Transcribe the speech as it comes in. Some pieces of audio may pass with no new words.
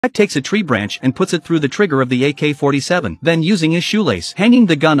Jack takes a tree branch and puts it through the trigger of the AK-47, then using his shoelace, hanging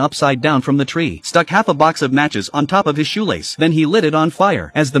the gun upside down from the tree, stuck half a box of matches on top of his shoelace, then he lit it on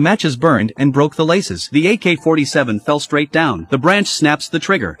fire. As the matches burned and broke the laces, the AK-47 fell straight down. The branch snaps the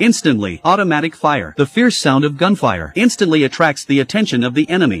trigger. Instantly, automatic fire. The fierce sound of gunfire instantly attracts the attention of the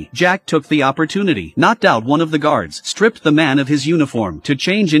enemy. Jack took the opportunity, knocked out one of the guards, stripped the man of his uniform to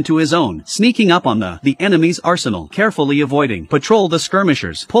change into his own, sneaking up on the enemy's arsenal, carefully avoiding, patrol the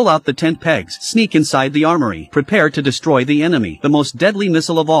skirmishers, pull out the tent pegs, sneak inside the armory, prepare to destroy the enemy, the most deadly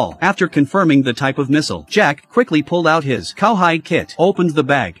missile of all. After confirming the type of missile, Jack quickly pulled out his cowhide kit, opened the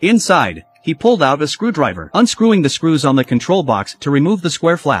bag. Inside, he pulled out a screwdriver, unscrewing the screws on the control box to remove the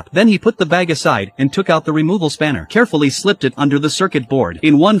square flap. Then he put the bag aside and took out the removal spanner, carefully slipped it under the circuit board.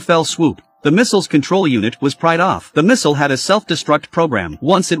 In one fell swoop, the missile's control unit was pried off. The missile had a self-destruct program.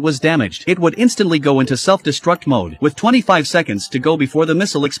 Once it was damaged, it would instantly go into self-destruct mode, with 25 seconds to go before the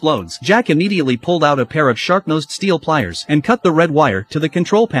missile explodes. Jack immediately pulled out a pair of sharp-nosed steel pliers and cut the red wire to the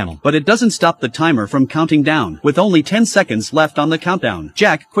control panel. But it doesn't stop the timer from counting down. With only 10 seconds left on the countdown,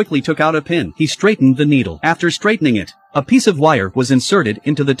 Jack quickly took out a pin. He straightened the needle. After straightening it, a piece of wire was inserted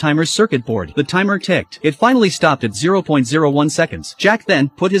into the timer's circuit board. The timer ticked. It finally stopped at 0.01 seconds. Jack then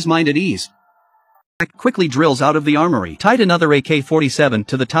put his mind at ease. Jack quickly drills out of the armory, tied another AK-47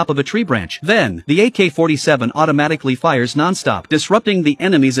 to the top of a tree branch. Then, the AK-47 automatically fires non-stop, disrupting the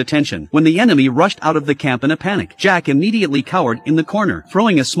enemy's attention. When the enemy rushed out of the camp in a panic, Jack immediately cowered in the corner,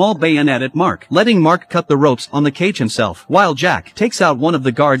 throwing a small bayonet at Mark, letting Mark cut the ropes on the cage himself, while Jack takes out one of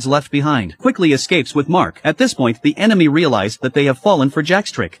the guards left behind, quickly escapes with Mark. At this point, the enemy realized that they have fallen for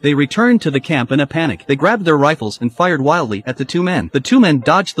Jack's trick. They returned to the camp in a panic. They grabbed their rifles and fired wildly at the two men. The two men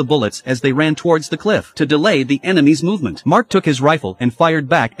dodged the bullets as they ran towards the cliff to delay the enemy's movement. Mark took his rifle and fired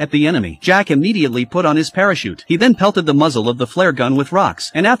back at the enemy. Jack immediately put on his parachute. He then pelted the muzzle of the flare gun with rocks,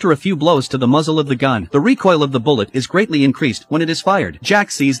 and after a few blows to the muzzle of the gun, the recoil of the bullet is greatly increased when it is fired.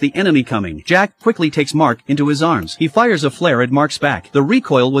 Jack sees the enemy coming. Jack quickly takes Mark into his arms. He fires a flare at Mark's back. The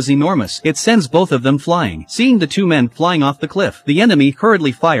recoil was enormous. It sends both of them flying. Seeing the two men flying off the cliff, the enemy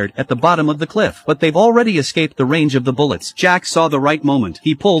hurriedly fired at the bottom of the cliff, but they've already escaped the range of the bullets. Jack saw the right moment.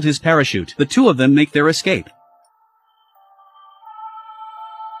 He pulled his parachute. The two of them make their escape.